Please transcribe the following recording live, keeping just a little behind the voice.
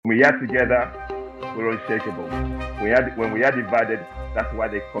we are together, we're unshakable. When we are divided, that's why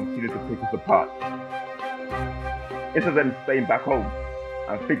they continue to push us apart. Instead of them staying back home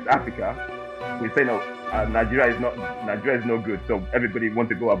and fix Africa, we say no, Nigeria is no good, so everybody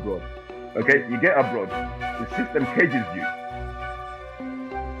wants to go abroad. Okay, you get abroad, the system cages you.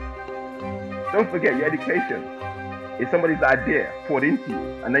 Don't forget your education. It's somebody's idea poured into you,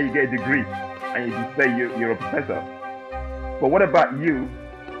 and then you get a degree, and you just say you're a professor. But what about you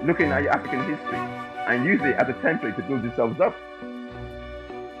looking at your African history and use it as a template to build yourselves up?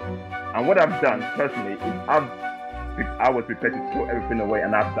 And what I've done personally is I was prepared to throw everything away,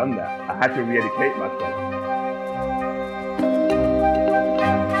 and I've done that. I had to re-educate myself.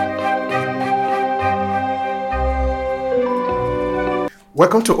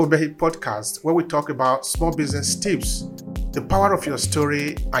 Welcome to Obehi Podcast, where we talk about small business tips, the power of your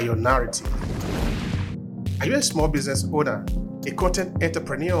story and your narrative. Are you a small business owner, a content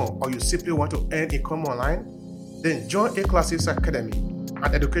entrepreneur, or you simply want to earn income online? Then join A Classes Academy,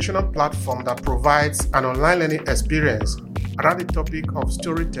 an educational platform that provides an online learning experience around the topic of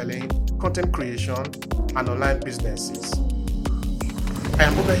storytelling, content creation, and online businesses. I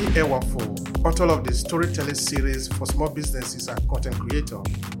am Obehi Ewafo, author of the storytelling series for small businesses and content creators.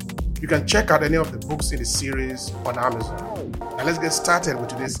 You can check out any of the books in the series on Amazon. Now let's get started with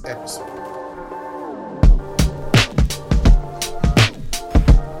today's episode.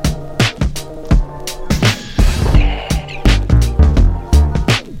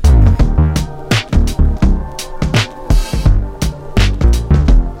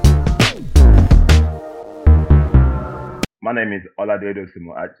 My name is Ọládélé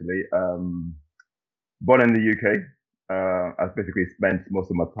Dosunmu, actually. Born in the UK. I've basically spent most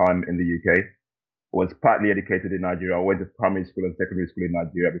of my time in the UK. Was partly educated in Nigeria. I went to primary school and secondary school in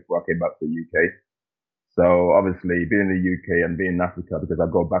Nigeria before I came back to the UK. So obviously, being in the UK and being in Africa, because I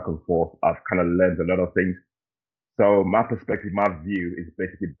go back and forth, I've kind of learned a lot of things. So my perspective, my view is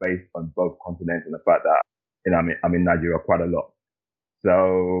basically based on both continents and the fact that, I'm in Nigeria quite a lot.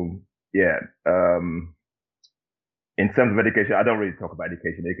 So yeah. In terms of education, I don't really talk about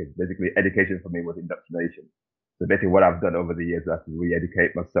education because basically education for me was indoctrination. So basically what I've done over the years is to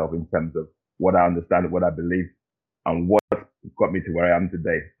re-educate myself in terms of what I understand, what I believe, and what got me to where I am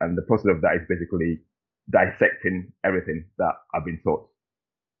today. And the process of that is basically dissecting everything that I've been taught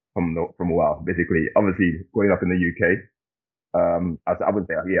from a while. Basically, obviously, growing up in the UK, as I would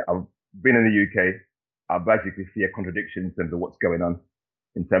say, yeah, I've been in the UK, I basically see a contradiction in terms of what's going on,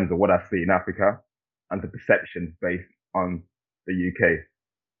 in terms of what I see in Africa, and the perceptions based on the UK.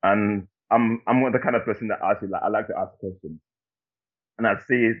 And I'm one of the kind of person that I like to ask questions. And I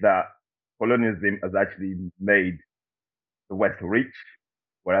see is that colonialism has actually made the West rich,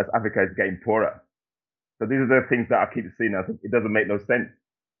 whereas Africa is getting poorer. So these are the things that I keep seeing. I think it doesn't make no sense.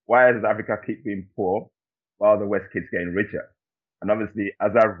 Why does Africa keep being poor while the West keeps getting richer? And obviously,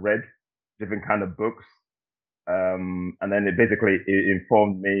 as I've read different kind of books, and then it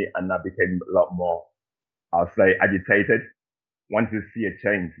informed me, and I became a lot more, I'll say, agitated, wanting to see a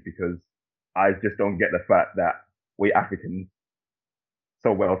change, because I just don't get the fact that we Africans,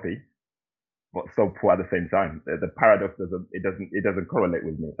 so wealthy, but so poor at the same time. The paradox doesn't correlate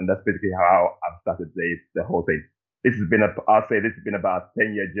with me, and that's basically how I've started the whole thing. This has been about a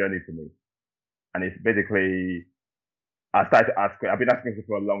 10-year journey for me, and it's basically I started to ask. I've been asking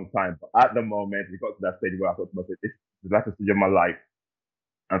for a long time, but at the moment we got to that stage where I thought to myself, this is the last stage of my life.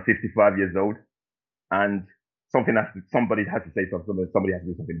 I'm 55 years old. And somebody has to say something, somebody has to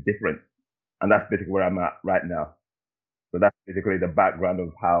do something different. And that's basically where I'm at right now. So that's basically the background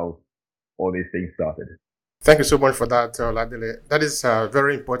of how all these things started. Thank you so much for that, Ọládélé. That is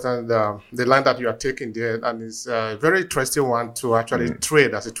very important, the line that you are taking there, and it's a very interesting one to actually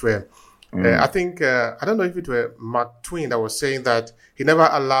trade, as it were. I think, I don't know if it were Mark Twain that was saying that he never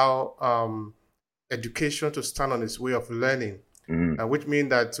allowed education to stand on his way of learning. Which means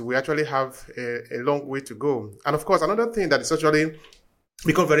that we actually have a long way to go. And of course, another thing that is actually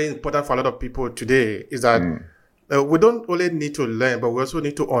become very important for a lot of people today is that we don't only need to learn, but we also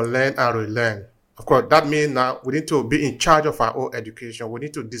need to unlearn and relearn. Of course, that means now we need to be in charge of our own education. We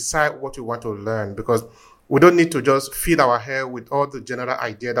need to decide what we want to learn, because we don't need to just fill our head with all the general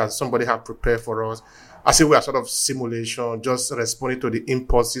idea that somebody has prepared for us, as if we are sort of simulation, just responding to the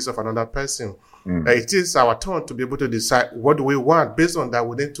impulses of another person. It is our turn to be able to decide what do we want. Based on that,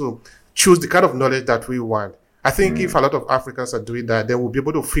 we need to choose the kind of knowledge that we want. I think if a lot of Africans are doing that, then we'll be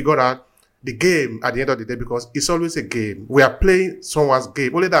able to figure out the game at the end of the day, because it's always a game. We are playing someone's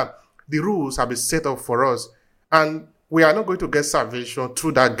game, only that the rules have been set up for us. And we are not going to get salvation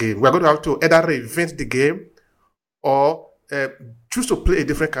through that game. We are going to have to either reinvent the game or choose to play a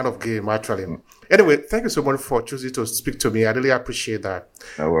different kind of game, actually. Anyway, thank you so much for choosing to speak to me. I really appreciate that.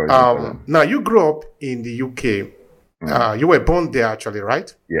 No worries. Now, you grew up in the UK. You were born there, actually,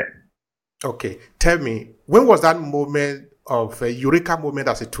 right? Yeah. Okay. Tell me, when was that moment of a eureka moment,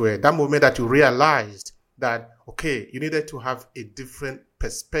 as it were, that moment that you realized that, okay, you needed to have a different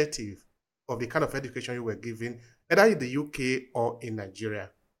perspective of the kind of education you were given, either in the UK or in Nigeria?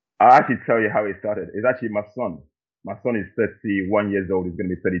 I'll actually tell you how it started. It's actually my son. My son is 31 years old. He's going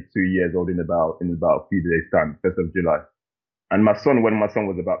to be 32 years old in about a few days' time, 1st of July. And when my son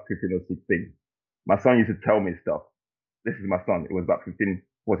was about 15 or 16, my son used to tell me stuff. This is my son. It was about 15,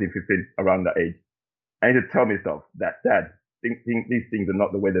 14, 15, around that age. And he used to tell me stuff that, Dad, these things are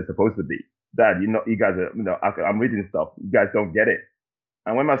not the way they're supposed to be. Dad, you guys are, I'm reading stuff. You guys don't get it.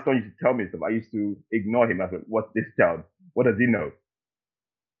 And when my son used to tell me stuff, I used to ignore him. I said, what's this child? What does he know?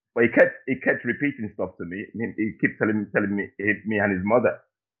 But he kept repeating stuff to me. He kept telling me and his mother,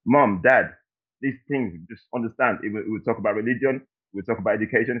 Mom, Dad, these things, just understand. He would talk about religion, we would talk about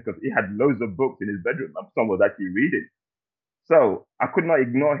education, because he had loads of books in his bedroom. My son was actually reading. So I could not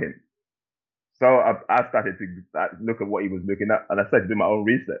ignore him. So I started to look at what he was looking at, and I started to do my own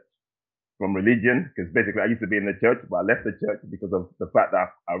research from religion, because basically I used to be in the church, but I left the church because of the fact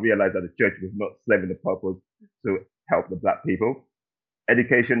that I realized that the church was not serving the purpose to help the Black people.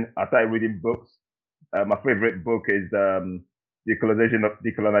 Education, I started reading books. My favorite book is Decolonization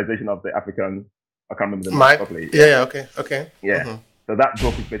of the African. I can't remember the name properly. Yeah, okay. Yeah. Mm-hmm. So that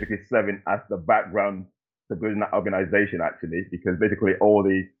book is basically serving as the background to building that organization, actually, because basically all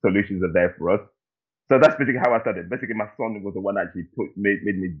the solutions are there for us. So that's basically how I started. Basically, my son was the one that actually made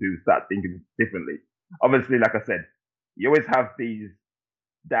me start thinking differently. Obviously, like I said, you always have these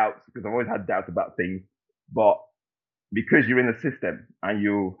doubts, because I've always had doubts about things, but because you're in the system and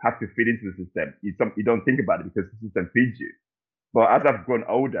you have to fit into the system, you don't think about it because the system feeds you. But as I've grown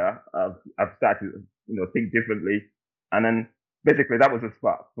older, I've started to think differently. And then basically that was a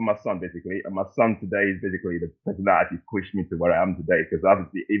spark for my son, basically. And my son today is basically the person that actually pushed me to where I am today, because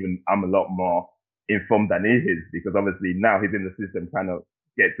obviously even I'm a lot more informed than he is, because obviously now he's in the system trying to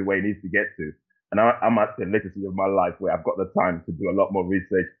get to where he needs to get to. And I'm at the latest of my life where I've got the time to do a lot more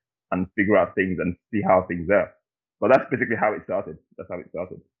research and figure out things and see how things are. But that's basically how it started. That's how it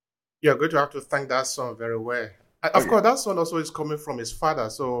started. You're going to have to thank that son very well. Of course, that son also is coming from his father.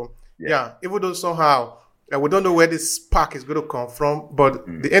 So, even though somehow we don't know where this spark is going to come from, but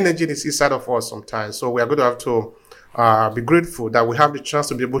the energy is inside of us sometimes. So we are going to have to be grateful that we have the chance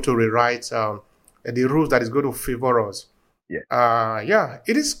to be able to rewrite the rules that is going to favor us.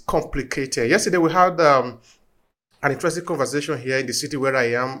 It is complicated. Yesterday we had an interesting conversation here in the city where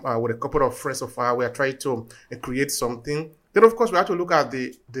I am with a couple of friends of ours. We are trying to create something. Then, of course, we have to look at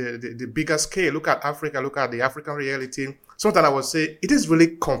the bigger scale, look at Africa, look at the African reality. Sometimes I would say it is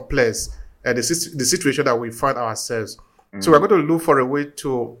really complex, the situation that we find ourselves. So we're going to look for a way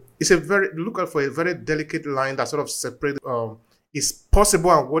to, look out for a very delicate line that sort of separates is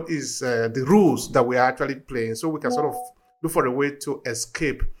possible and what is the rules that we are actually playing. So we can sort of look for a way to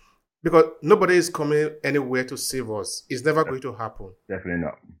escape. Because nobody is coming anywhere to save us. It's never going to happen. Definitely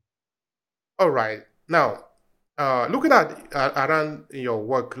not. All right. Now, looking at around your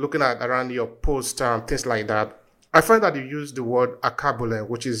work, looking at around your post, things like that, I find that you use the word akabule,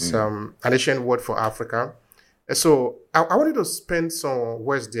 which is an Asian word for Africa. So I wanted to spend some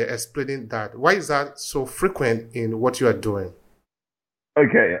words there explaining that. Why is that so frequent in what you are doing?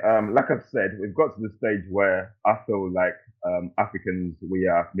 Okay, like I've said, we've got to the stage where I feel like Africans we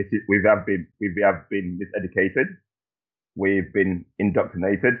have been miseducated, we've been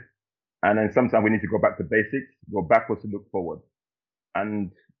indoctrinated, and then sometimes we need to go back to basics, go backwards to look forward.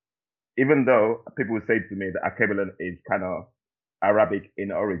 And even though people would say to me that Akabelan is kind of Arabic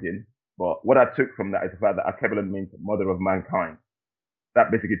in origin, but what I took from that is the fact that Akabelan means mother of mankind.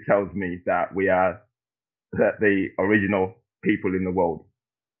 That basically tells me that we are the original people in the world.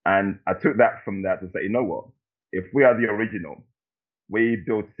 And I took that from that to say, you know what? If we are the original, we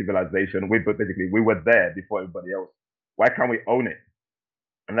built civilization, we were there before everybody else. Why can't we own it?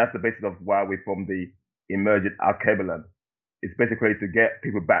 And that's the basis of why we formed the emergent Akabelan. It's basically to get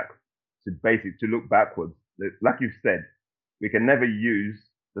people back to look backwards. Like you said, we can never use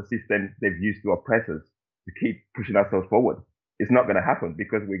the system they've used to oppress us to keep pushing ourselves forward. It's not going to happen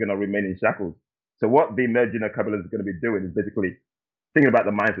because we're going to remain in shackles. So what the emerging Akabelan is going to be doing is basically thinking about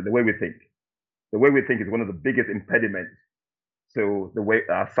the mindset, the way we think. The way we think is one of the biggest impediments to the way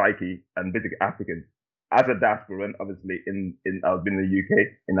our psyche and basically Africans. As a diasporan, obviously, I've been in the UK,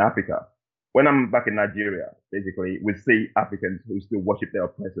 in Africa. When I'm back in Nigeria, basically, we see Africans who still worship their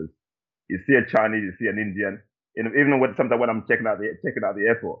oppressors. You see a Chinese, you see an Indian, Even when sometimes when I'm checking out the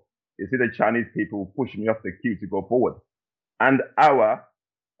airport, you see the Chinese people pushing me off the queue to go forward, and our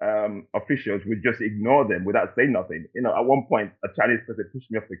officials would just ignore them without saying nothing. At one point, a Chinese person pushed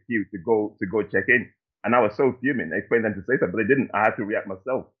me off the queue to go check in, and I was so fuming. I explained them to say something, but they didn't. I had to react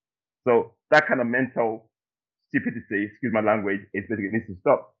myself. So that kind of mental stupidity, excuse my language, is basically needs to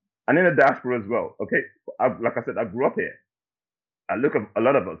stop. And in the diaspora as well. Okay, like I said, I grew up here. I look at a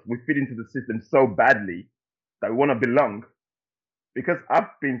lot of us. We fit into the system so badly that we want to belong. Because I've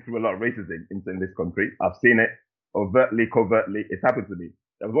been through a lot of racism in this country. I've seen it overtly, covertly. It's happened to me.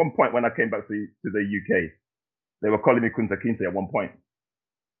 There was one point when I came back to the UK, they were calling me Kunta Kinte at one point.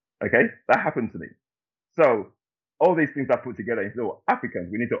 Okay, that happened to me. So all these things I put together and say, oh, Africans,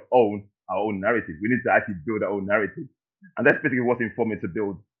 we need to own our own narrative. We need to actually build our own narrative. And that's basically what's informed me to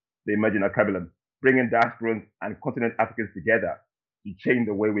build the Emerging Curriculum, bringing diasporans and continent Africans together to change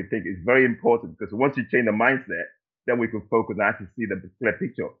the way we think is very important, because once you change the mindset, then we can focus and actually see the clear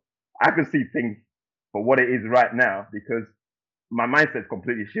picture. I can see things for what it is right now because my mindset's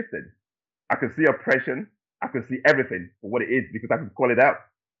completely shifted. I can see oppression. I can see everything for what it is because I can call it out.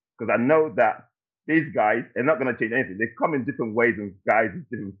 Because I know that these guys are not going to change anything. They come in different ways and guys in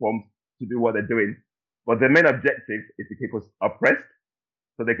different forms to do what they're doing. But their main objective is to keep us oppressed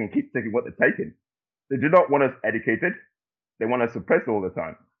so they can keep taking what they're taking. They do not want us educated. They want us suppressed all the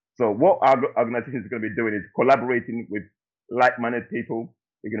time. So what our organization is going to be doing is collaborating with like-minded people.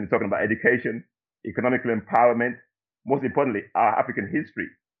 We're going to be talking about education, economical empowerment, most importantly, our African history.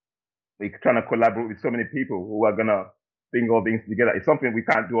 We're trying to collaborate with so many people who are going to bring all things together. It's something we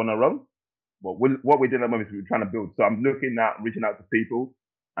can't do on our own, but what we're doing at the moment is we're trying to build. So I'm looking at reaching out to people,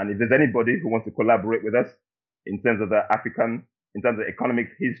 and if there's anybody who wants to collaborate with us in terms of the African, in terms of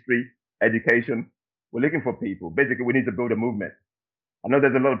economics, history, education, we're looking for people. Basically, we need to build a movement. I know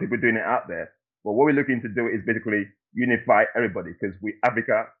there's a lot of people doing it out there, but what we're looking to do is basically unify everybody because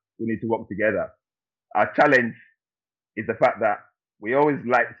Africa, we need to work together. Our challenge is the fact that we always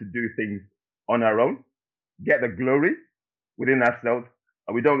like to do things on our own, get the glory within ourselves,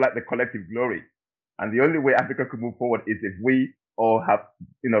 and we don't like the collective glory. And the only way Africa could move forward is if we all have,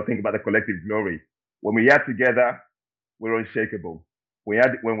 think about the collective glory. When we are together, we're unshakable.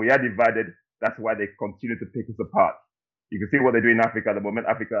 When we are divided, that's why they continue to pick us apart. You can see what they do in Africa at the moment.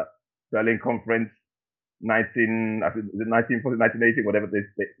 Africa Berlin Conference, 1940, 1980, whatever,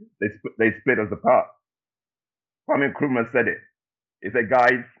 they split us apart. Kwame Nkrumah said it. He said,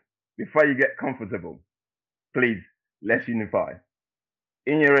 guys, before you get comfortable, please, let's unify.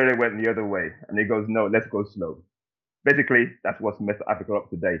 Inyerere went the other way, and he goes, no, let's go slow. Basically, that's what's messed Africa up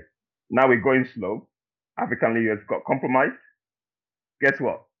today. Now we're going slow. African leaders got compromised. Guess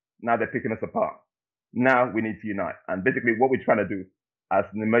what? Now they're picking us apart. Now we need to unite. And basically what we're trying to do as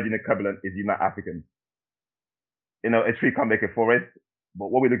an emerging equivalent is unite Africans. A tree can't make a forest,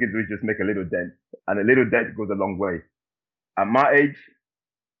 but what we're looking to do is just make a little dent. And a little dent goes a long way. At my age,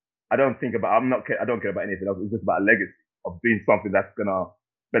 I don't care about anything else. It's just about a legacy of doing something that's gonna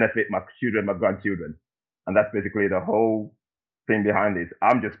benefit my children, my grandchildren. And that's basically the whole thing behind this.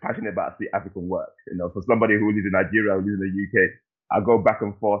 I'm just passionate about the African work. For somebody who lives in Nigeria, who lives in the UK, I go back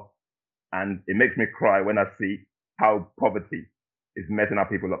and forth, and it makes me cry when I see how poverty is messing our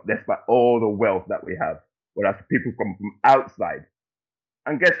people up, despite all the wealth that we have. Whereas people come from outside,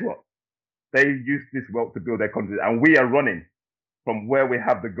 and guess what? They use this wealth to build their country, and we are running from where we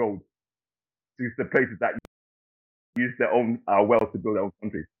have the gold to the places that use our wealth to build their own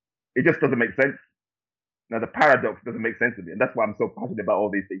countries. It just doesn't make sense. Now the paradox doesn't make sense to me, and that's why I'm so passionate about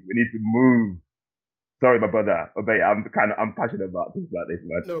all these things. We need to move. Sorry, my brother. Obey. I'm passionate about things like this,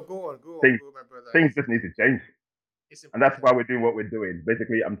 man. No, go on, my brother. Things just need to change, and that's why we're doing what we're doing.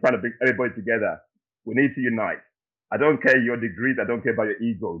 Basically, I'm trying to bring everybody together. We need to unite. I don't care your degrees. I don't care about your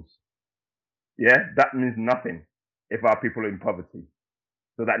egos. Yeah, that means nothing if our people are in poverty.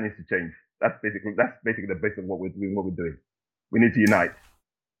 So that needs to change. That's basically the base of what we're doing. We need to unite.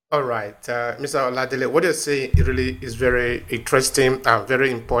 All right, Mr. Ọládélé, what you're saying really is very interesting and very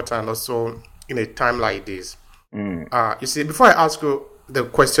important also in a time like this. You see, before I ask you the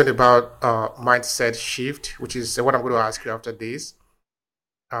question about mindset shift, which is what I'm going to ask you after this,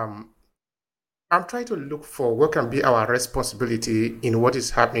 I'm trying to look for what can be our responsibility in what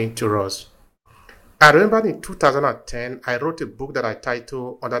is happening to us. I remember in 2010, I wrote a book that I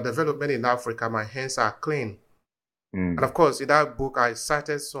titled Underdevelopment in Africa, My Hands Are Clean. And of course, in that book, I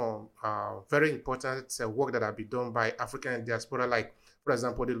cited some very important work that have been done by African diaspora, like, for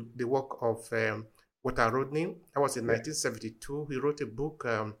example, the work of Walter Rodney. That was in 1972. He wrote a book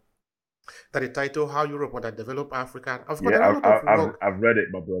that is titled How Europe Underdeveloped Africa. I've read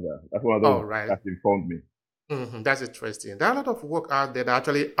it, my brother. That's one of those that informed me. That's interesting. There are a lot of work out there that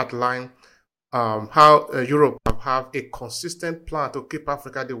actually outline how Europe have a consistent plan to keep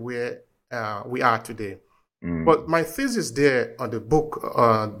Africa the way we are today. But my thesis there on the book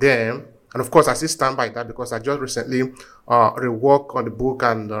there, and of course I still stand by that because I just recently reworked on the book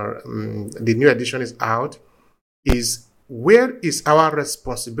and the new edition is out, is where is our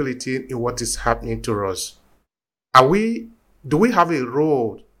responsibility in what is happening to us? Do we have a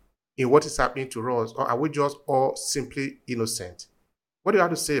role in what is happening to us, or are we just all simply innocent? What do you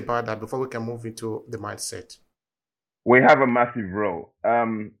have to say about that before we can move into the mindset? We have a massive role.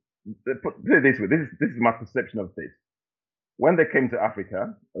 Put it this way, this is my perception of this. When they came to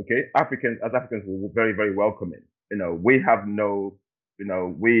Africa, okay, Africans were very, very welcoming. We have no,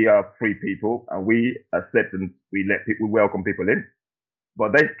 we are free people and we accept and we welcome people in.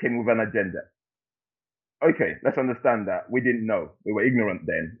 But they came with an agenda. Okay, let's understand that. We didn't know. We were ignorant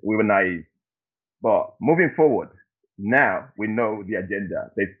then. We were naive. But moving forward, now we know the agenda.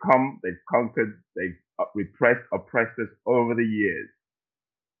 They've come, they've conquered, they've oppressed us over the years.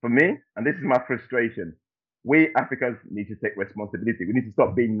 For me, and this is my frustration, we Africans need to take responsibility. We need to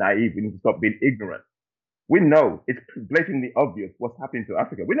stop being naive. We need to stop being ignorant. We know it's blatantly obvious what's happening to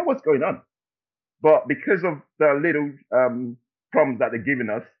Africa. We know what's going on. But because of the little crumbs that they're giving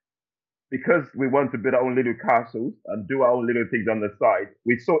us, because we want to build our own little castles and do our own little things on the side,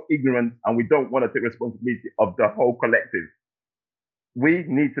 we're so ignorant and we don't want to take responsibility of the whole collective. We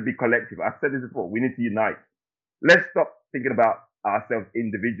need to be collective. I've said this before. We need to unite. Let's stop thinking about ourselves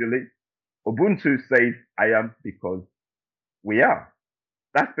individually. Ubuntu says, I am because we are.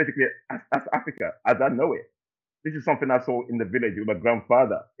 That's basically that's Africa as I know it. This is something I saw in the village with my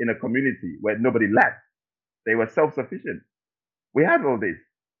grandfather in a community where nobody lacked. They were self-sufficient. We have all this.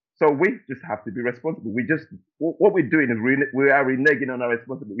 So we just have to be responsible. What we're doing is we are reneging on our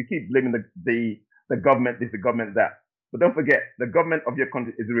responsibility. We keep blaming the government, this, the government, that. But don't forget, the government of your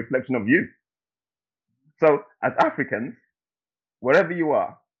country is a reflection of you. So as Africans, wherever you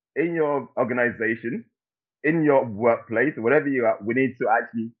are, in your organization, in your workplace, wherever you are, we need to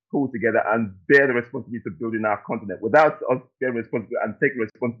actually pull together and bear the responsibility of building our continent. Without us bearing responsibility and taking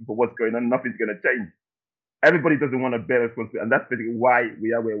responsibility for what's going on, nothing's going to change. Everybody doesn't want to bear responsibility, and that's basically why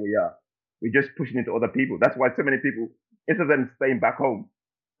we are where we are. We're just pushing into other people. That's why so many people, instead of them staying back home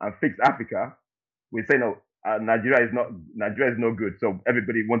and fix Africa, we say no, Nigeria is no good, so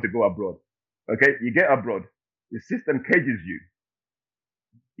everybody wants to go abroad. Okay, you get abroad, the system cages you.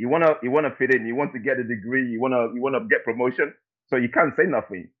 You wanna fit in. You want to get a degree. You wanna get promotion. So you can't say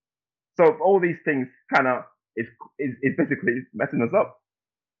nothing. So all these things kind of is basically messing us up.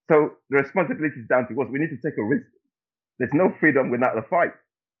 So the responsibility is down to us. We need to take a risk. There's no freedom without the fight,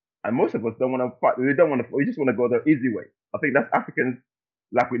 and most of us don't want to fight. We don't want to. We just want to go the easy way. I think that's Africans,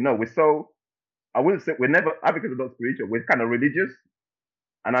 like we know. We're so. I wouldn't say we're never Africans are not spiritual. We're kind of religious,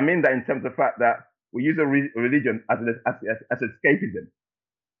 and I mean that in terms of the fact that we use a religion as escapism.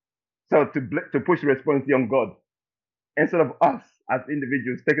 So to push the responsibility on God, instead of us as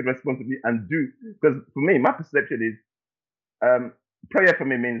individuals taking responsibility and do, because for me, my perception is, prayer for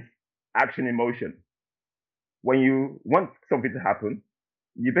me means action in motion. When you want something to happen,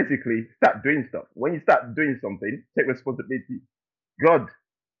 you basically start doing stuff. When you start doing something, take responsibility. God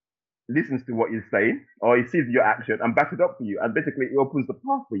listens to what you're saying, or he sees your action and backs it up for you, and basically it opens the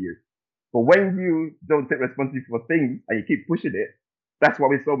path for you. But when you don't take responsibility for things and you keep pushing it, that's why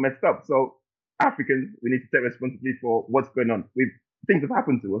we're so messed up. So Africans, we need to take responsibility for what's going on. Things have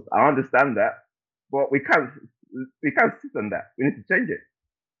happened to us. I understand that, but we can't sit on that. We need to change it.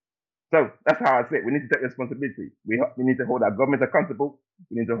 So that's how I say it. We need to take responsibility. We need to hold our government accountable.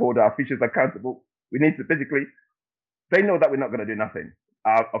 We need to hold our officials accountable. We need to basically, they know that we're not going to do nothing.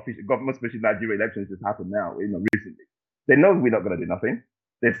 Our official government, especially Nigeria elections, just happened now, recently. They know we're not going to do nothing.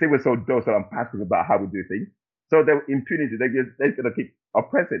 They say we're so docile and passive about how we do things. So the impunity, they're going to keep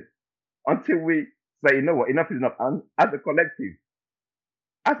oppressing until we say, you know what, enough is enough. And as a collective,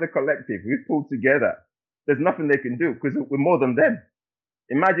 we pull together. There's nothing they can do because we're more than them.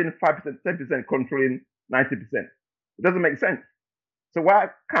 Imagine 5%, 10% controlling 90%. It doesn't make sense. So why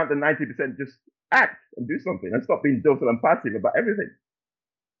can't the 90% just act and do something and stop being docile and passive about everything?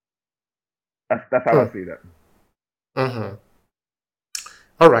 That's how I see that. Mm-hmm.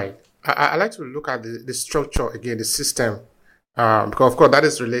 All right. I like to look at the structure again, the system, because of course that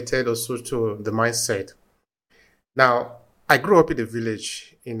is related also to the mindset. Now, I grew up in a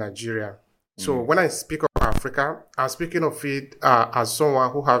village in Nigeria. So when I speak of Africa, I'm speaking of it as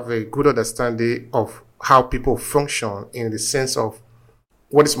someone who have a good understanding of how people function in the sense of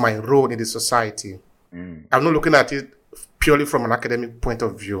what is my role in the society. I'm not looking at it purely from an academic point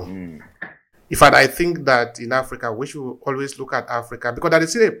of view. In fact, I think that in Africa, we should always look at Africa because there is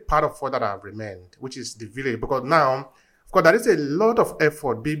still a part of what that have remained, which is the village. Because now, of course, there is a lot of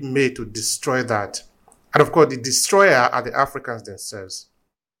effort being made to destroy that. And of course, the destroyer are the Africans themselves.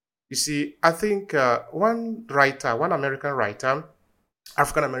 You see, I think one American writer,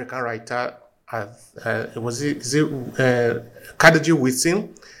 African American writer, Khadija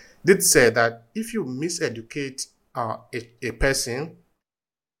Whitson, did say that if you miseducate a person,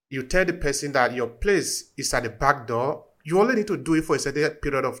 you tell the person that your place is at the back door, you only need to do it for a certain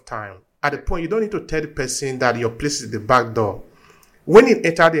period of time. At the point, you don't need to tell the person that your place is the back door. When he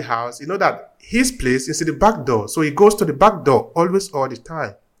enters the house, you know that his place is in the back door. So he goes to the back door always, all the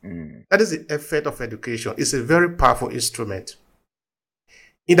time. That is the effect of education. It's a very powerful instrument.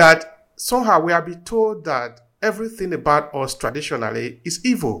 In that, somehow we are being told that everything about us traditionally is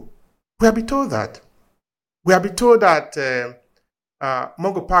evil. We are being told that. We are being told that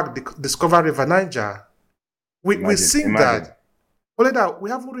Mungo Park discovered River Niger. We sing that. Only that we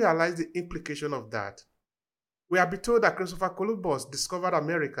haven't realized the implication of that. We are being told that Christopher Columbus discovered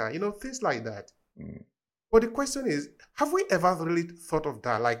America, things like that. But the question is, have we ever really thought of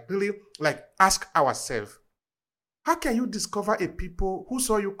that? Like ask ourselves, how can you discover a people who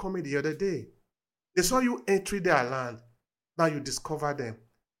saw you coming the other day? They saw you enter their land. Now you discover them.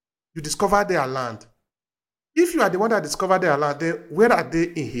 You discover their land. If you are the one that discovered their land, then where are they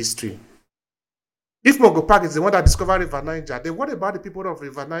in history? If Mungo Park is the one that discovered River Niger, then what about the people of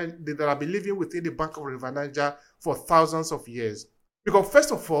River Niger that have been living within the bank of River Niger for thousands of years? Because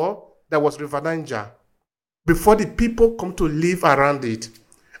first of all, there was River Niger before the people come to live around it.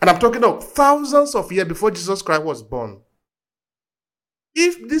 And I'm talking of thousands of years before Jesus Christ was born.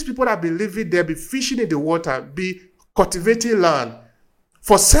 If these people have been living there, be fishing in the water, be cultivating land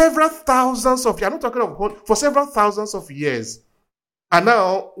for several thousands of years, I'm not talking of for several thousands of years. And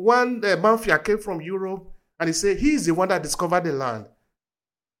now, one Mafia came from Europe and he said he is the one that discovered the land.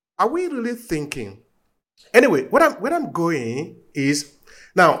 Are we really thinking? Anyway, where I'm going is,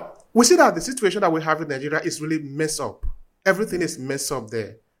 now, we see that the situation that we have in Nigeria is really messed up. Everything is messed up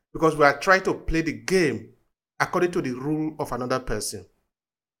there because we are trying to play the game according to the rule of another person.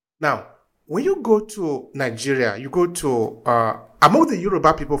 Now, when you go to Nigeria, you go to, among the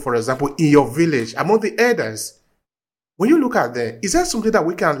Yoruba people, for example, in your village, among the elders, when you look at them, is there something that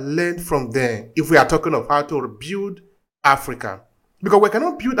we can learn from them if we are talking of how to rebuild Africa? Because we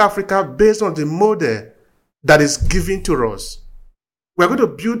cannot build Africa based on the model that is given to us. We're going to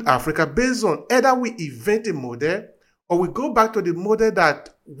build Africa based on either we invent a model or we go back to the model that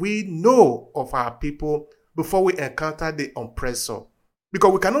we know of our people before we encounter the oppressor.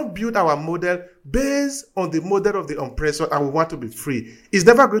 Because we cannot build our model based on the model of the oppressor and we want to be free. It's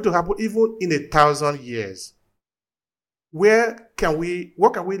never going to happen even in 1,000 years. What can we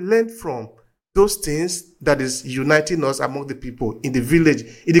learn from those things that is uniting us among the people in the village,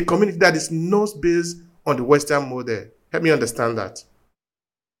 in the community that is not based on the Western model? Help me understand that.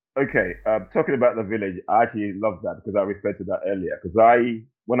 Okay, talking about the village, I actually love that because I referred to that earlier. Because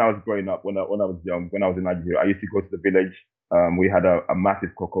when I was growing up, when I was young, when I was in Nigeria, I used to go to the village. We had a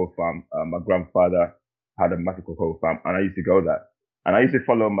massive cocoa farm. My grandfather had a massive cocoa farm, and I used to go there. And I used to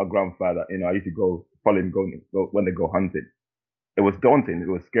follow my grandfather. I used to go follow him when they go hunting. It was daunting. It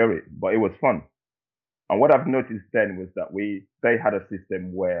was scary, but it was fun. And what I've noticed then was that they had a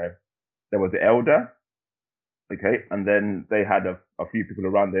system where there was the elder, okay, and then they had a few people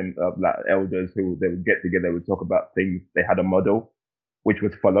around them, like elders, who they would get together, would talk about things. They had a model which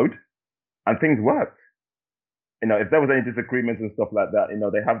was followed, and things worked. If there was any disagreements and stuff like that,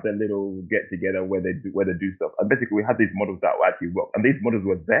 they have their little get together where they do stuff. And basically, we had these models that actually work, and these models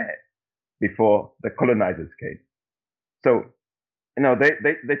were there before the colonizers came. So,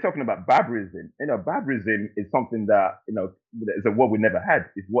 they're talking about barbarism. Barbarism is something that is a word we never had.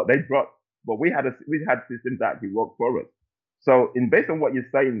 It's what they brought, but we had systems that actually worked for us. So, based on what you're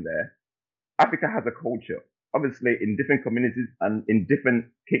saying there, Africa has a culture. Obviously, in different communities and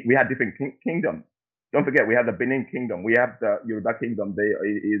we had different kingdoms. Don't forget, we had the Benin Kingdom. We have the Yoruba Kingdom, the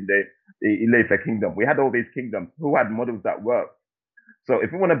Ile-Ife Kingdom. We had all these kingdoms who had models that worked. So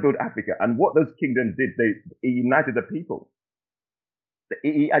if we want to build Africa, and what those kingdoms did, it united the people.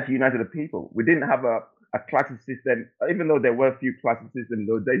 It actually united the people. We didn't have a class system, even though there were a few class systems in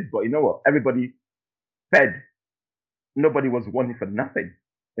those days. But you know what? Everybody fed. Nobody was wanting for nothing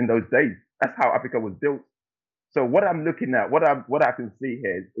in those days. That's how Africa was built. So what I'm looking at, what I can see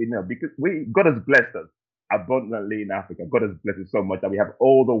here is, because God has blessed us abundantly in Africa. God has blessed us so much that we have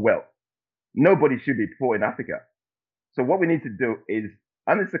all the wealth. Nobody should be poor in Africa. So what we need to do is,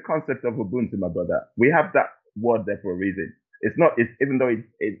 and it's the concept of Ubuntu, my brother. We have that word there for a reason. It's not. It's even though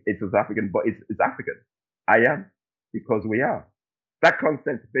it's South African, but it's African. I am because we are. That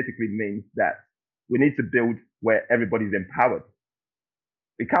concept basically means that we need to build where everybody's empowered.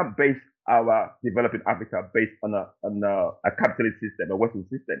 We can't base our developing Africa based on a capitalist system, a Western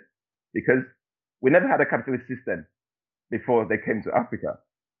system, because we never had a capitalist system before they came to Africa.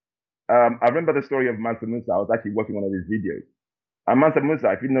 I remember the story of Mansa Musa. I was actually watching one of his videos. And Mansa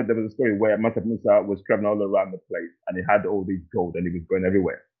Musa, if you know, there was a story where Mansa Musa was traveling all around the place and he had all these gold and he was going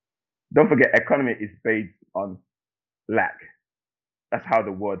everywhere. Don't forget, economy is based on lack. That's how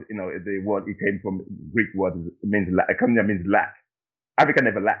the word, the word it came from, Greek word, it means lack. Economy means lack. Africa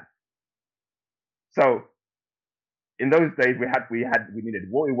never lacked. So in those days, we needed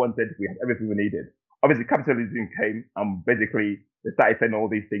what we wanted, we had everything we needed. Obviously, capitalism came and basically they started saying all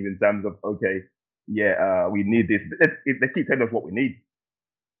these things in terms of, okay, we need this. They keep telling us what we need.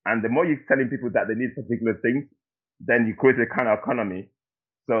 And the more you're telling people that they need particular things, then you create a kind of economy.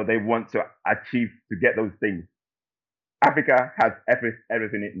 So they want to achieve to get those things. Africa has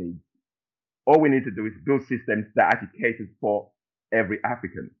everything it needs. All we need to do is build systems that actually caters for every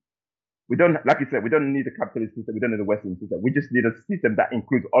African. We don't, like you said, we don't need a capitalist system. We don't need a Western system. We just need a system that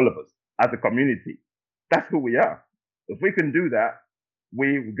includes all of us as a community. That's who we are. If we can do that,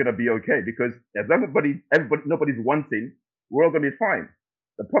 we're going to be okay, because as nobody's wanting, we're all going to be fine.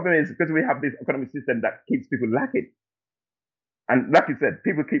 The problem is because we have this economic system that keeps people lacking. And like you said,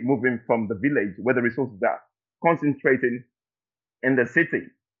 people keep moving from the village where the resources are, concentrating in the city.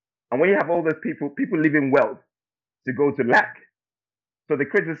 And when you have all those people living wealth to go to lack. So they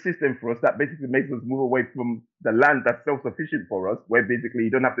create a system for us that basically makes us move away from the land that's self-sufficient for us, where basically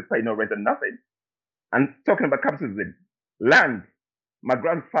you don't have to pay no rent and nothing. And talking about capitalism, land, my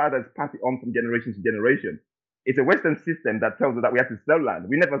grandfather's passed it on from generation to generation. It's a Western system that tells us that we have to sell land.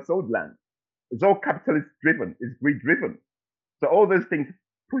 We never sold land. It's all capitalist driven. It's greed driven. So all those things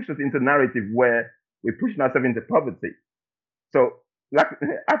push us into narrative where we're pushing ourselves into poverty. So like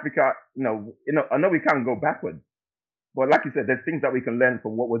Africa, I know we can't go backwards, but like you said, there's things that we can learn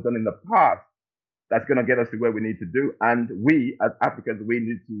from what was done in the past that's going to get us to where we need to do. And we as Africans, we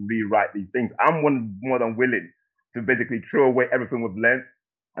need to rewrite these things. I'm more than willing to basically throw away everything we've learned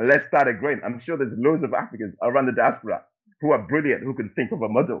and let's start again. I'm sure there's loads of Africans around the diaspora who are brilliant, who can think of a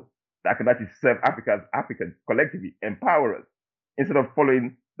model that can actually serve Africa as Africans collectively, empower us, instead of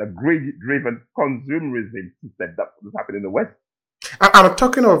following the greed-driven consumerism system that was happening in the West. I'm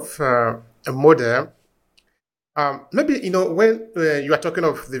talking of a model. Maybe, when you are talking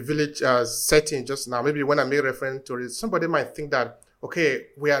of the village setting just now, maybe when I make reference to it, somebody might think that, okay,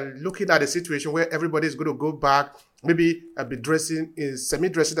 we are looking at a situation where everybody is going to go back, maybe be dressing in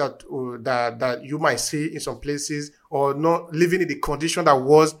semi-dressing that you might see in some places, or not living in the condition that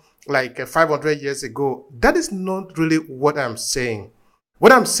was like 500 years ago. That is not really what I'm saying.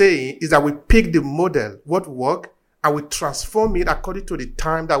 What I'm saying is that we pick the model, what works, and we transform it according to the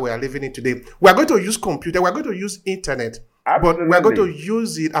time that we are living in today. We are going to use computer, we are going to use internet, Absolutely. But we are going to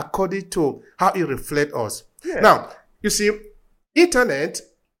use it according to how it reflects us. Yeah. Now, you see,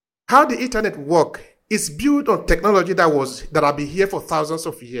 how the internet work is built on technology that have been here for thousands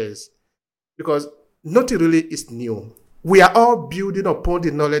of years, because nothing really is new. We are all building upon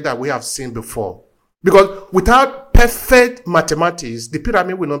the knowledge that we have seen before. Because without perfect mathematics, the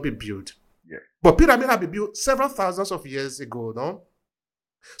pyramid will not be built. Yeah. But pyramid have been built several thousands of years ago, no?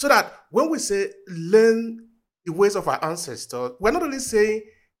 So that when we say learn the ways of our ancestors, we're not only saying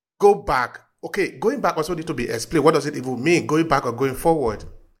go back. Okay, going back also need to be explained. What does it even mean, going back or going forward?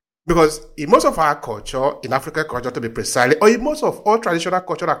 Because in most of our culture, in African culture to be precise, or in most of all traditional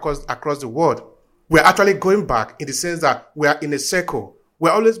culture across the world, we're actually going back in the sense that we are in a circle.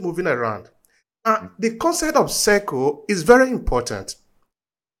 We're always moving around. The concept of circle is very important.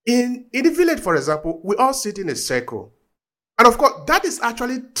 In the village, for example, we all sit in a circle. And of course, that is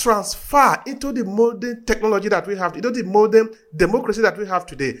actually transferred into the modern technology that we have, into the modern democracy that we have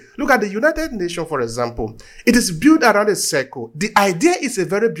today. Look at the United Nations, for example. It is built around a circle. The idea is a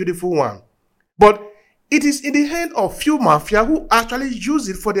very beautiful one. But it is in the hand of few mafia who actually use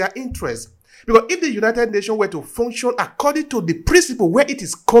it for their interests. Because if the United Nations were to function according to the principle where it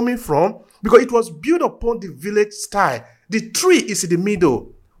is coming from, because it was built upon the village style, the tree is in the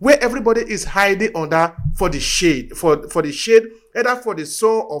middle, where everybody is hiding under for the shade, for the shade, either for the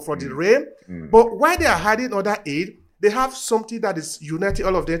sun or for the rain. But while they are hiding under it, they have something that is uniting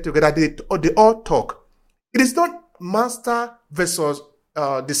all of them together. They all talk. It is not master versus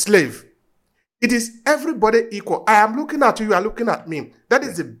the slave. It is everybody equal. I am looking at you, you are looking at me. That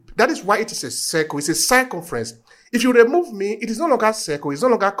is why it is a circle. It's a circumference. If you remove me, it is no longer circle. It's no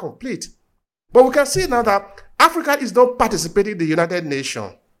longer complete. But we can see now that Africa is not participating in the United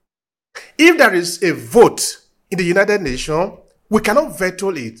Nations. If there is a vote in the United Nations, we cannot veto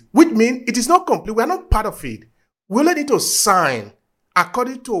it, which means it is not complete. We are not part of it. We only need to sign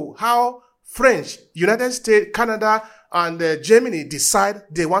according to how French, United States, Canada, and Germany decide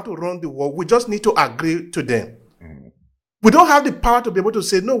they want to run the world. We just need to agree to them. We don't have the power to be able to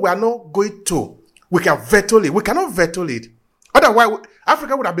say, no, we are not going to. We can veto it. We cannot veto it. Otherwise,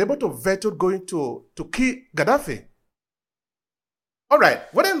 Africa would have been able to veto going to kill Gaddafi. All right.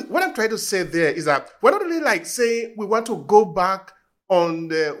 What I'm trying to say there is that we're not really like saying we want to go back on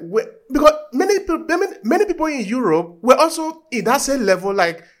the way, because many people in Europe were also in that same level,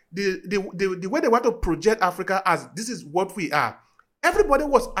 like the way they want to project Africa as this is what we are. Everybody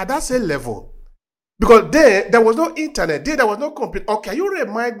was at that same level. Because there was no internet, there was no computer. Okay, can you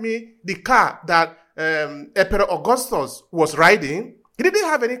remind me the car that Emperor Augustus was riding? He didn't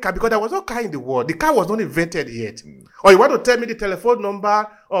have any car because there was no car in the world. The car was not invented yet. Or you want to tell me the telephone number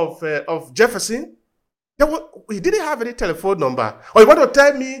of Jefferson? He didn't have any telephone number. Or you want to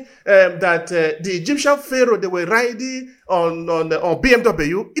tell me that the Egyptian pharaoh, they were riding on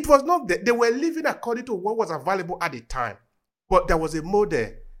BMW? It was not that. They were living according to what was available at the time. But there was a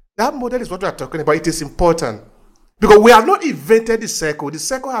model. That model is what we are talking about. It is important. Because we have not invented the circle. The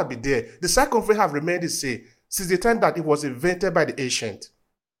circle has been there. The circumference has remained the same since the time that it was invented by the ancient.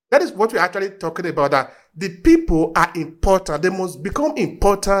 That is what we're actually talking about, that the people are important. They must become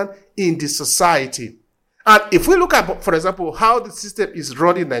important in the society. And if we look at, for example, how the system is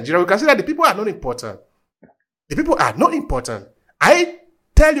run in Nigeria, we can see that the people are not important. The people are not important. I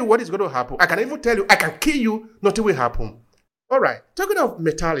tell you what is going to happen. I can even tell you, I can kill you, nothing will happen. All right, talking of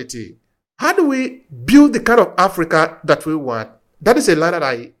mentality, how do we build the kind of Africa that we want? That is a line that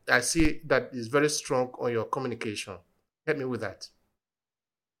I see that is very strong on your communication. Help me with that.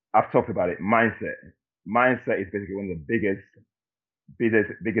 I've talked about it. Mindset. Mindset is basically one of the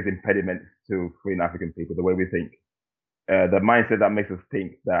biggest impediments to freeing African people, the way we think. The mindset that makes us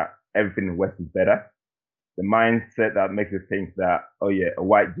think that everything in the West is better. The mindset that makes us think that, oh yeah, a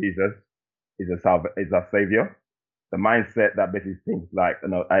white Jesus is our savior. The mindset that basically thinks like,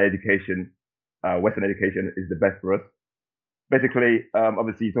 our education, Western education is the best for us. Basically,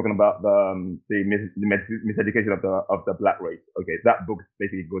 obviously, you're talking about the miseducation of the black race. Okay, that book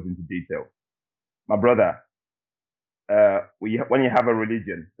basically goes into detail. My brother, when you have a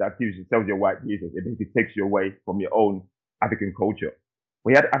religion that tells you white Jesus, it basically takes you away from your own African culture.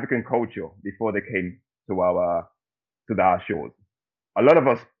 We had African culture before they came to our shores. A lot of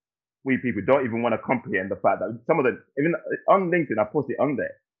us, we people, don't even want to comprehend the fact that some of them, even on LinkedIn, I post it on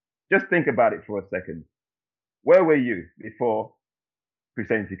there. Just think about it for a second. Where were you before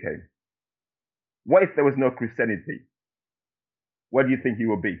Christianity came? What if there was no Christianity? Where do you think you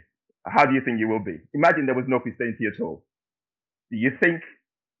will be? How do you think you will be? Imagine there was no Christianity at all. Do you think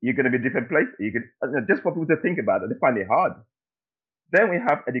you're going to be a different place? Just for people to think about it, they find it hard. Then we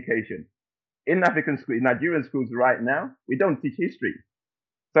have education. In African schools, in Nigerian schools right now, we don't teach history.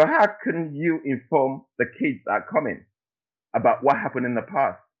 So how can you inform the kids that are coming about what happened in the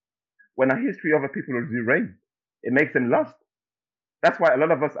past? When a history of a people is erased, it makes them lost. That's why a lot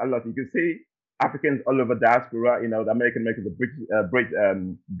of us are lost. You can see Africans all over diaspora, the American Americans,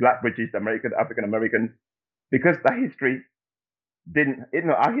 the Black British American, African Americans, because the history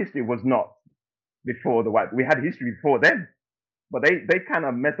our history was not before the white. We had history before them, but they kind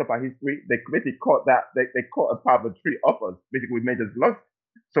of messed up our history. They basically caught that, they caught a part of the tree off us. Basically, we made us lost.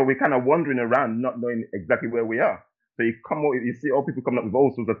 So we're kind of wandering around, not knowing exactly where we are. So you see all people coming up with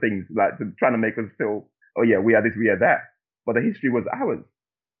all sorts of things, like trying to make us feel, oh yeah, we are this, we are that. But the history was ours.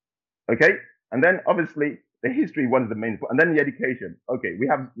 Okay? And then obviously the history was the main point. And then the education. Okay, we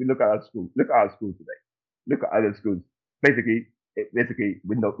look at our schools. Look at our schools today. Look at other schools. Basically,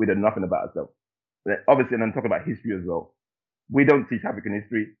 we know nothing about ourselves. Obviously, and I'm talking about history as well. We don't teach African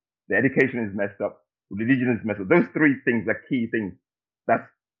history. The education is messed up. Religion is messed up. Those three things are key things. That's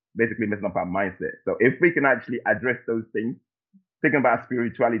basically messing up our mindset. So if we can actually address those things, thinking about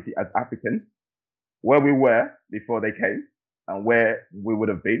spirituality as Africans, where we were before they came and where we would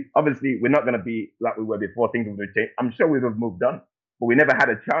have been. Obviously, we're not going to be like we were before. Things would have changed. I'm sure we would have moved on, but we never had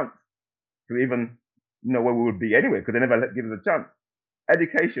a chance to even know where we would be anyway, because they never give us a chance.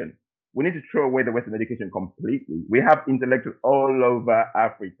 Education. We need to throw away the Western education completely. We have intellectuals all over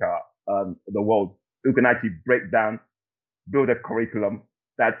Africa, the world, who can actually break down, build a curriculum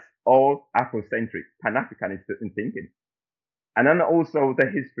that's all Afrocentric, Pan-Africanist in thinking. And then also the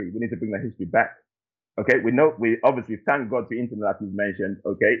history. We need to bring the history back. Okay, we obviously thank God for internet, as you've mentioned.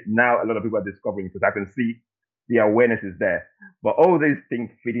 Okay, now a lot of people are discovering, because I can see the awareness is there. But all these things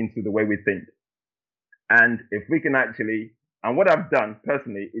fit into the way we think. And if we can actually, and what I've done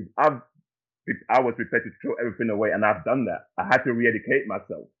personally is I was prepared to throw everything away, and I've done that. I had to re-educate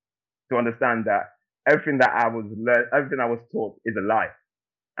myself to understand that everything that everything I was taught is a lie.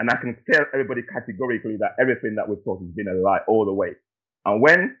 And I can tell everybody categorically that everything that we're taught has been a lie all the way. And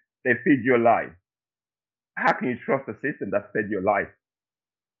when they feed you a lie, how can you trust the system that fed you a lie?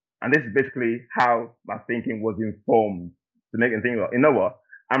 And this is basically how my thinking was informed to make me think, well, you know what?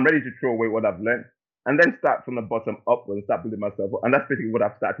 I'm ready to throw away what I've learned and then start from the bottom upwards and start building myself up. And that's basically what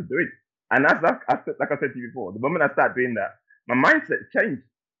I've started doing. And that's like I said to you before, the moment I start doing that, my mindset changed.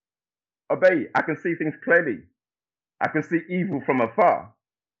 Obey, I can see things clearly. I can see evil from afar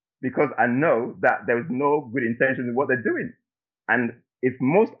because I know that there is no good intention in what they're doing. And if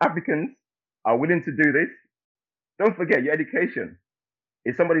most Africans are willing to do this, don't forget your education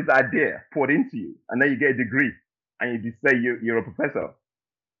is somebody's idea poured into you, and then you get a degree and you say you're a professor.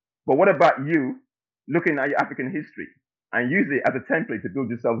 But what about you looking at your African history and use it as a template to build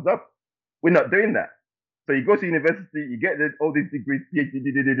yourselves up? We're not doing that. So you go to university, you get all these degrees,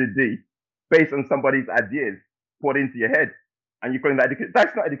 PhD, based on somebody's ideas poured into your head, and you're calling that education.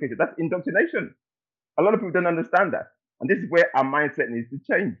 That's not education, that's indoctrination. A lot of people don't understand that. And this is where our mindset needs to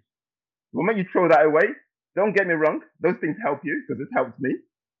change. The moment you throw that away, don't get me wrong, those things help you because it helps me,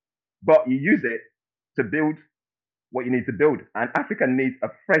 but you use it to build what you need to build. And Africa needs a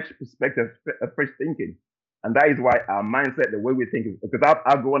fresh perspective, a fresh thinking. And that is why our mindset, the way we think, because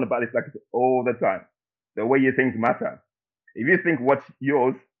I'll go on about this like all the time. The way you think matters. If you think what's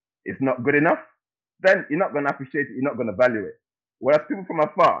yours is not good enough, then you're not going to appreciate it, you're not going to value it. Whereas people from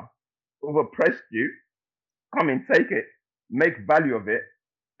afar who've oppressed you, come and take it, make value of it,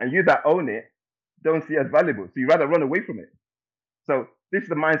 and you that own it, don't see it as valuable. So you rather run away from it. So this is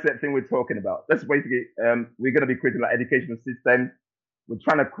the mindset thing we're talking about. That's basically, we're going to be creating like educational systems. We're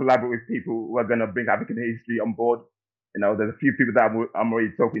trying to collaborate with people who are going to bring African history on board. You know, there's a few people that I'm already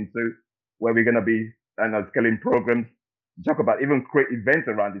talking to where we're going to be scaling programs to talk about, even create events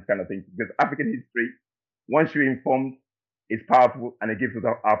around these kind of things. Because African history, once you're informed, is powerful and it gives us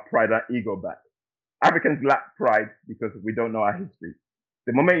our pride and ego back. Africans lack pride because we don't know our history.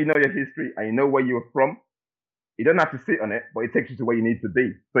 The moment you know your history and you know where you're from, you don't have to sit on it, but it takes you to where you need to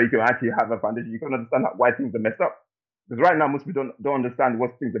be. So you can actually have a foundation. You can understand why things are messed up. Because right now, most people don't understand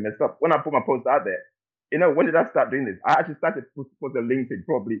what things are messed up. When I put my post out there, you know, when did I start doing this? I actually started to post on LinkedIn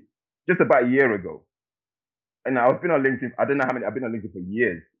probably just about a year ago. And I've been on LinkedIn, I don't know how many, I've been on LinkedIn for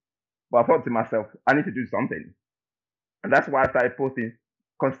years. But I thought to myself, I need to do something. And that's why I started posting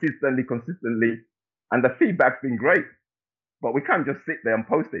consistently. And the feedback's been great. But we can't just sit there and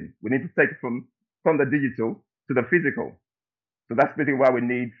posting. We need to take it from the digital to the physical. So that's basically why we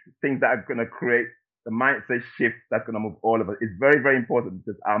need things that are going to create the mindset shift that's going to move all of us. It's very, very important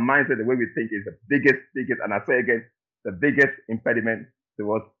because our mindset, the way we think, is the biggest, and I say again, the biggest impediment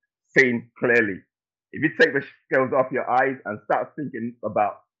to us seeing clearly. If you take the scales off your eyes and start thinking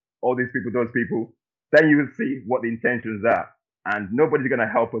about all these people, those people, then you will see what the intentions are. And nobody's going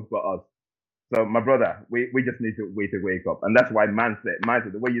to help us but us. So, my brother, we just need to wake up. And that's why mindset,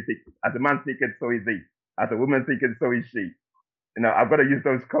 the way you think, as a man thinketh, so is he. As a woman thinketh, so is she. You know, I've got to use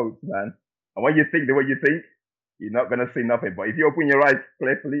those codes, man. And when you think the way you think, you're not going to see nothing. But if you open your eyes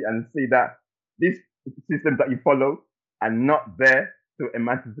carefully and see that these systems that you follow are not there to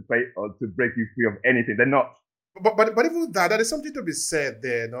emancipate or to break you free of anything, they're not. But even that, there is something to be said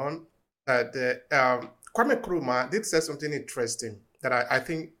there, no? Kwame Nkrumah did say something interesting that I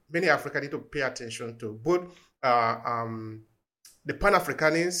think many Africans need to pay attention to. Both the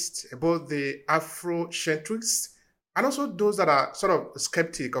Pan-Africanists, both the Afrocentrics, and also those that are sort of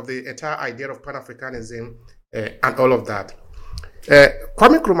skeptic of the entire idea of Pan-Africanism and all of that.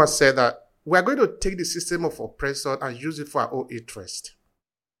 Kwame Nkrumah said that we are going to take the system of oppression and use it for our own interest.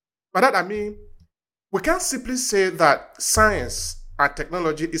 By that I mean, we can't simply say that science and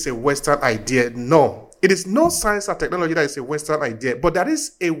technology is a Western idea. No, it is not science and technology that is a Western idea, but there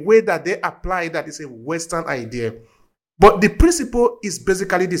is a way that they apply that is a Western idea. But the principle is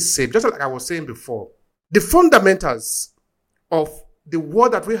basically the same, just like I was saying before. The fundamentals of the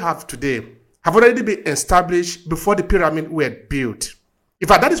world that we have today have already been established before the pyramid were built. In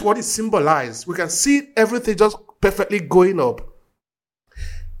fact, that is what it symbolized. We can see everything just perfectly going up.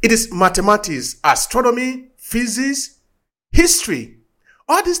 It is mathematics, astronomy, physics, history.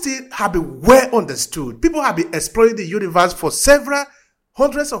 All these things have been well understood. People have been exploring the universe for several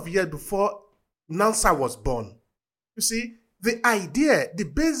hundreds of years before NASA was born. You see, the idea, the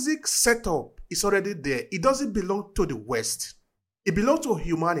basic setup is already there. It doesn't belong to the West. It belongs to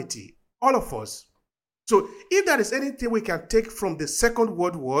humanity, all of us. So if there is anything we can take from the Second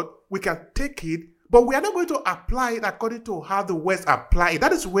World War, we can take it, but we are not going to apply it according to how the West apply it.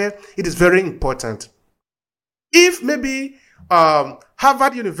 That is where it is very important. If maybe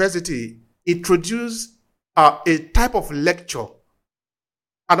Harvard University introduced a type of lecture,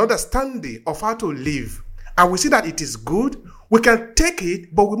 an understanding of how to live, and we see that it is good, we can take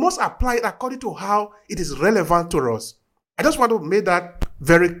it, but we must apply it according to how it is relevant to us. I just want to make that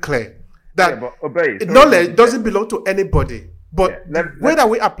very clear. That knowledge doesn't belong to anybody, but where that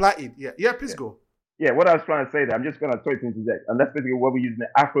we apply it, please go. Yeah, what I was trying to say there, I'm just going to throw it into that, and that's basically what we're using the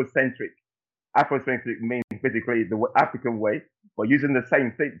Afrocentric. Afrocentric means basically the African way, but using the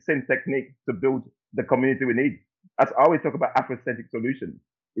same technique to build the community we need. As I always talk about Afrocentric solutions,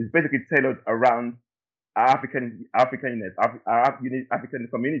 it's basically tailored around our Africanness, our unique African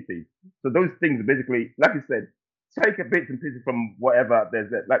communities. So those things basically, like you said, take a bits and pieces from whatever there's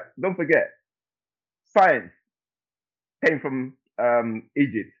there. Like, don't forget, science came from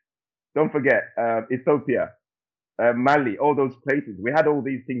Egypt. Don't forget Ethiopia, Mali, all those places. We had all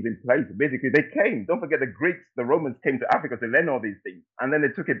these things in place. Basically, they came. Don't forget the Greeks, the Romans came to Africa to learn all these things, and then they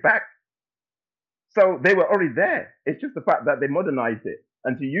took it back. So they were already there. It's just the fact that they modernized it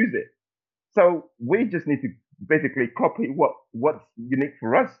and to use it. So we just need to basically copy what's unique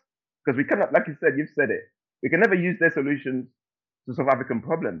for us, because we cannot, like you said, you've said it. We can never use their solutions to solve African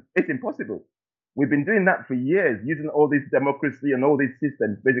problems. It's impossible. We've been doing that for years, using all this democracy and all these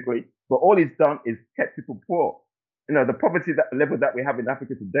systems, basically. But all it's done is kept people poor. You know, the poverty level that we have in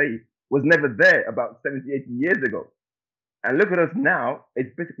Africa today was never there about 70, 80 years ago. And look at us now.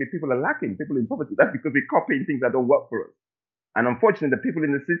 It's basically people are lacking, people in poverty. That's because we're copying things that don't work for us. And unfortunately, the people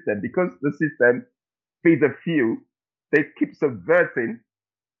in the system, because the system feeds a few, they keep subverting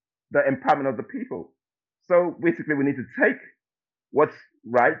the empowerment of the people. So basically, we need to take what's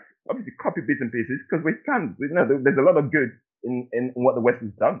right, obviously copy bits and pieces, because we can. You know, there's a lot of good in what the West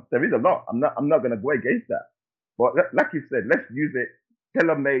has done. There is a lot. I'm not going to go against that. But like you said, let's use it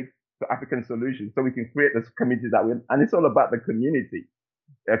tailor-made to African solutions so we can create this community that we. And it's all about the community.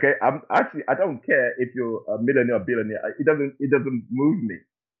 Okay, I don't care if you're a millionaire or billionaire. It doesn't move me.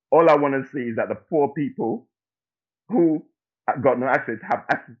 All I want to see is that the poor people who got no access have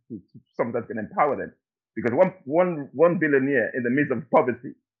access to something that's going to empower them. Because one billionaire in the midst of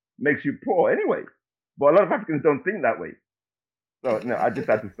poverty makes you poor anyway. But a lot of Africans don't think that way. So no, I just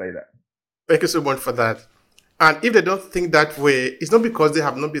had to say that. Thank you so much for that. And if they don't think that way, it's not because they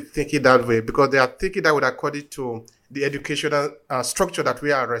have not been thinking that way, because they are thinking that way according to the educational structure that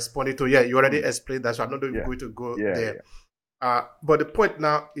we are responding to. Yeah, you already explained that, so I'm not even going to go there. Yeah. But the point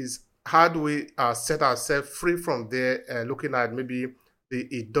now is, how do we set ourselves free from there, looking at maybe the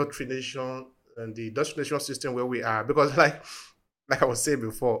indoctrination and the indoctrination system where we are? Because like I was saying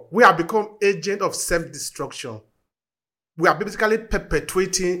before, we have become agent of self-destruction. We are basically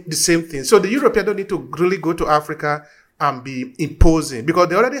perpetuating the same thing. So the Europeans don't need to really go to Africa and be imposing, because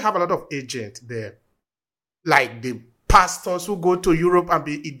they already have a lot of agents there. Like the pastors who go to Europe and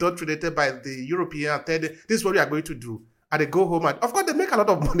be indoctrinated by the European and tell them, this is what we are going to do. And they go home and, of course, they make a lot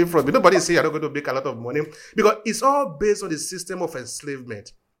of money from it. Nobody say you're not going to make a lot of money, because it's all based on the system of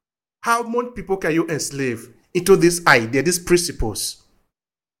enslavement. How many people can you enslave into this idea, these principles?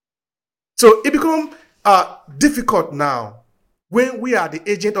 So it becomes difficult now when we are the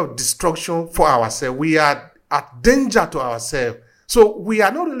agent of destruction for ourselves. We are at danger to ourselves. So we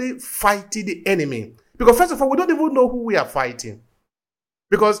are not really fighting the enemy. Because first of all, we don't even know who we are fighting.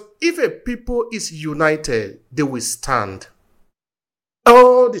 Because if a people is united, they will stand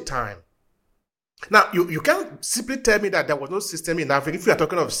all the time. Now, you can't simply tell me that there was no system in Africa. If we are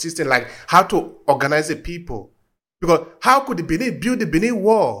talking of system, like how to organize a people. Because how could the Benin build the Benin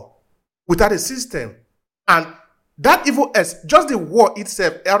Wall without a system? And that just the war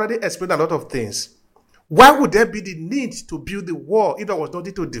itself already explained a lot of things. Why would there be the need to build the wall if there was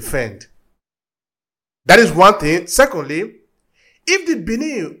nothing to defend? That is one thing. Secondly, if the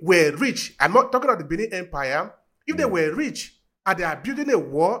Benin were rich, I'm not talking about the Benin Empire, if they were rich and they are building a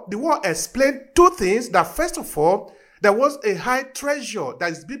wall, the wall explained two things. That first of all, there was a high treasure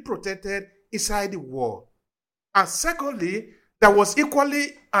that is being protected inside the wall. And secondly, there was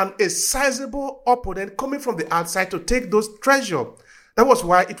equally a sizable opponent coming from the outside to take those treasure. That was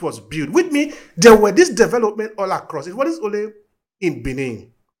why it was built. With me, there were this development all across. It wasn't only in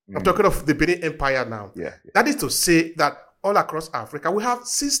Benin. I'm talking of the Benin Empire now. Yeah. That is to say that all across Africa, we have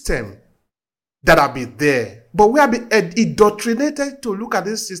systems that have been there. But we have been indoctrinated to look at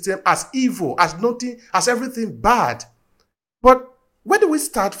this system as evil, as nothing, as everything bad. But where do we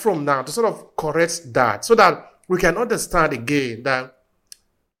start from now to sort of correct that, so that we can understand again that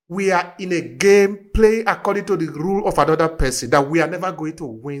we are in a game playing according to the rule of another person, that we are never going to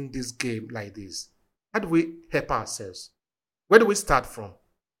win this game like this? How do we help ourselves? Where do we start from?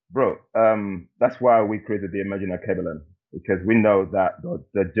 Bro, that's why we created the Imagine Cabelin, because we know that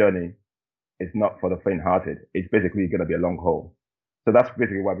the journey is not for the faint-hearted. It's basically going to be a long haul. So that's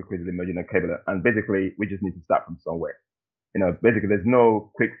basically why we created the Imagine Cabelin. And basically, we just need to start from somewhere. Basically, there's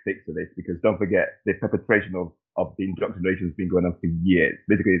no quick fix to this, because don't forget, the perpetration of the indoctrination has been going on for years.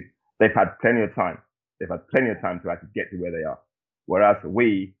 Basically, they've had plenty of time. They've had plenty of time to actually get to where they are. Whereas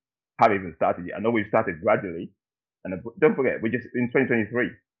we haven't even started yet. I know we've started gradually. And don't forget, we're just in 2023.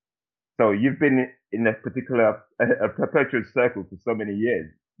 So you've been in a particular, a perpetual circle for so many years.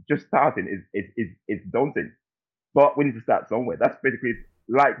 Just starting is daunting. But we need to start somewhere. That's basically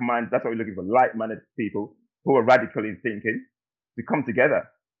like-minded. That's what we're looking for, like-minded people who are radically thinking to come together.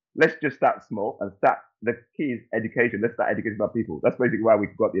 Let's just start small and start. The key is education. Let's start educating our people. That's basically why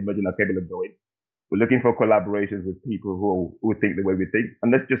we've got the Emerging Capable going. We're looking for collaborations with people who think the way we think,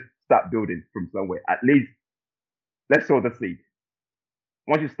 and let's just start building from somewhere. At least let's sow the seed.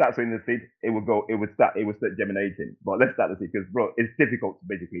 Once you start sowing the seed, it would start germinating. But let's start the seed, because bro, it's difficult to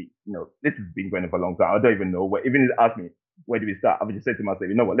basically, this has been going on for a long time. I don't even know where. Even if you ask me where do we start, I would just say to myself,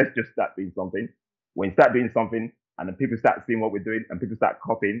 you know what? Let's just start doing something. When you start doing something, and then people start seeing what we're doing, and people start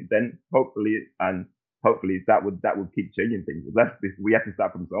copying, then hopefully that would keep changing things. We have to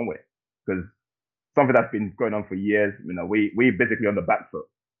start from somewhere, because something that's been going on for years, we basically on the back foot,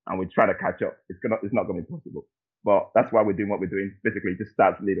 and we're trying to catch up. It's not going to be possible. But that's why we're doing what we're doing. Basically, just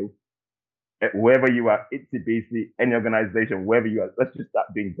start little. Wherever you are, itsy bitsy, any organization, wherever you are, let's just start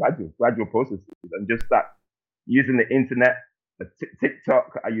doing gradual processes, and just start using the internet.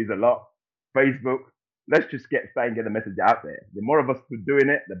 TikTok, I use a lot. Facebook. Let's just start get the message out there. The more of us doing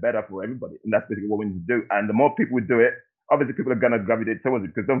it, the better for everybody. And that's basically what we need to do. And the more people we do it, obviously people are going to gravitate towards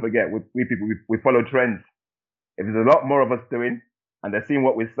it, because don't forget, we people, we follow trends. If there's a lot more of us doing, and they're seeing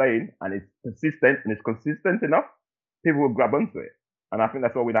what we're saying, and it's persistent and it's consistent enough, people will grab onto it. And I think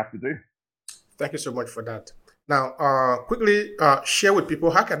that's what we'd have to do. Thank you so much for that. Now, quickly share with people,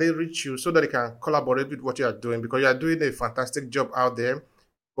 how can they reach you so that they can collaborate with what you are doing? Because you are doing a fantastic job out there.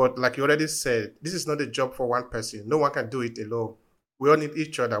 But like you already said, this is not a job for one person. No one can do it alone. We all need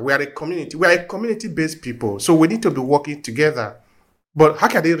each other. We are a community. We are a community-based people. So we need to be working together. But how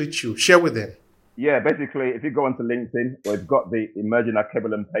can they reach you? Share with them. Yeah, basically, if you go onto LinkedIn, we've got the Emerging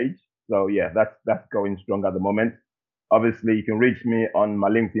Cabelin page. So yeah, that's going strong at the moment. Obviously, you can reach me on my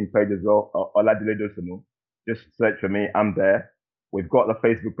LinkedIn page as well, Ọládélé Dosunmu. Just search for me. I'm there. We've got the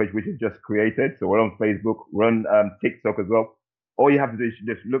Facebook page, which is just created. So we're on Facebook. We're on TikTok as well. All you have to do is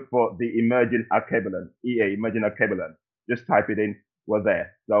just look for the Emerging Cabelin, Emerging Cabelin. Just type it in. We're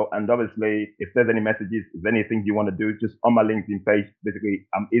there. So, and obviously, if there's any messages, if there's anything you want to do, just on my LinkedIn page, basically,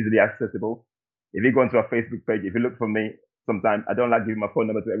 I'm easily accessible. If you go onto our Facebook page, if you look for me, sometimes I don't like giving my phone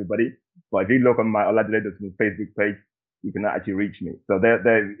number to everybody, but if you look on my Ọládélé Facebook page, you can actually reach me. So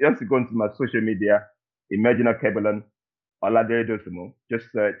you have to go into my social media, Emerging Cabelin, Ọládélé Dosunmu. Just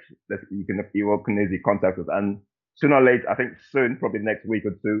search. You can easily contact us. And sooner or later, I think soon, probably next week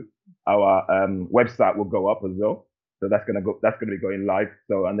or two, our website will go up as well. So that's gonna be going live.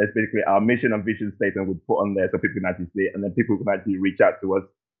 So, and that's basically our mission and vision statement we put on there, so people can actually see it, and then people can actually reach out to us,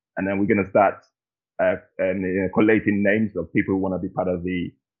 and then we're gonna start collating names of people who want to be part of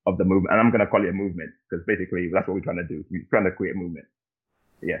the movement. And I'm going to call it a movement, because basically that's what we're trying to do. We're trying to create a movement.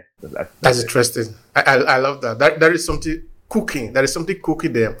 Yeah. That's interesting. I love that. There is something cooking. There is something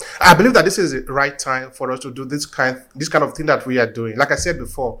cooking there. I believe that this is the right time for us to do this kind of thing that we are doing. Like I said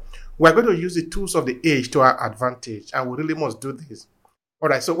before, we're going to use the tools of the age to our advantage, and we really must do this. All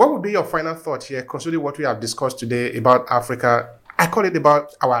right. So what would be your final thought here, considering what we have discussed today about Africa? I call it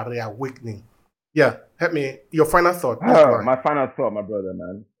about our reawakening. Yeah, help me. Your final thought. My final thought, my brother,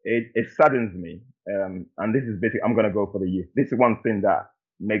 man. It saddens me. And this is basically, I'm going to go for the youth. This is one thing that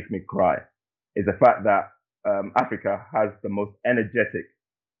makes me cry, is the fact that Africa has the most energetic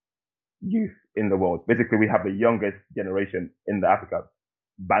youth in the world. Basically, we have the youngest generation in Africa,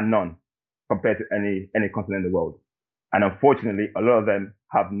 by none, compared to any continent in the world. And unfortunately, a lot of them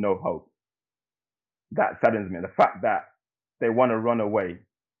have no hope. That saddens me. The fact that they want to run away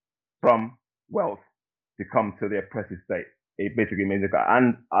from wealth to come to the oppressive state. It basically means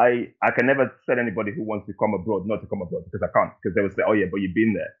and I can never tell anybody who wants to come abroad not to come abroad, because I can't, because they will say, oh yeah, but you've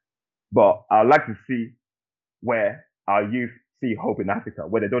been there. But I'd like to see where our youth see hope in Africa,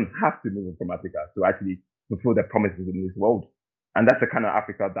 where they don't have to move from Africa to actually fulfill their promises in this world. And that's the kind of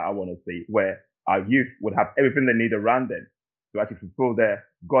Africa that I want to see, where our youth would have everything they need around them to actually fulfill their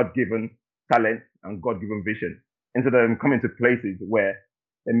God-given talent and God-given vision, instead of them coming to places where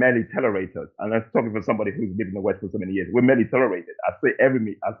they merely tolerate us. And I'm talking for somebody who's lived in the West for so many years. We're merely tolerated. I say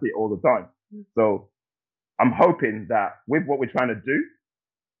it all the time. So I'm hoping that with what we're trying to do,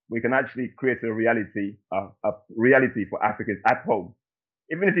 we can actually create a reality for Africans at home.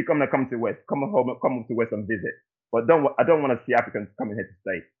 Even if you come to West, come to West and visit. But I don't want to see Africans coming here to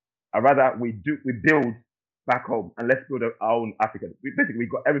stay. I'd rather we build back home, and let's build our own Africa. We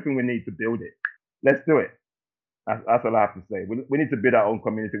got everything we need to build it. Let's do it. That's all I have to say. We need to build our own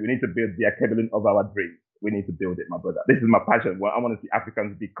community. We need to build the equivalent of our dreams. We need to build it, my brother. This is my passion. I want to see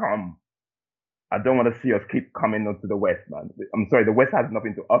Africans become. I don't want to see us keep coming onto the West, man. I'm sorry, the West has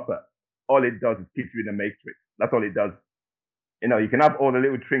nothing to offer. All it does is keep you in the matrix. That's all it does. You know, you can have all the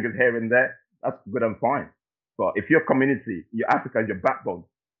little trinkets here and there. That's good and fine. But if your community, your Africa is your backbone,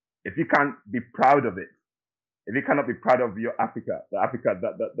 if you can't be proud of it, if you cannot be proud of your Africa,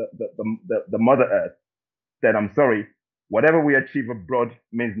 the Mother Earth, then I'm sorry. Whatever we achieve abroad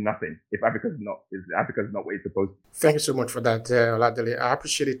means nothing if Africa's not what it's supposed to. Thank you so much for that, Ọládélé. I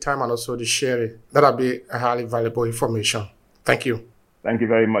appreciate the time and also the sharing. That'll be a highly valuable information. Thank you. Thank you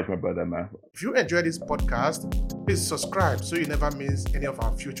very much, my brother, man. If you enjoyed this podcast, please subscribe so you never miss any of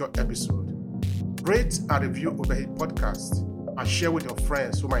our future episodes. Rate and review Overhead Podcast and share with your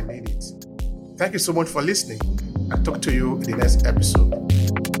friends who might need it. Thank you so much for listening, and talk to you in the next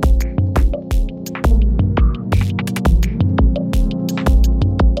episode.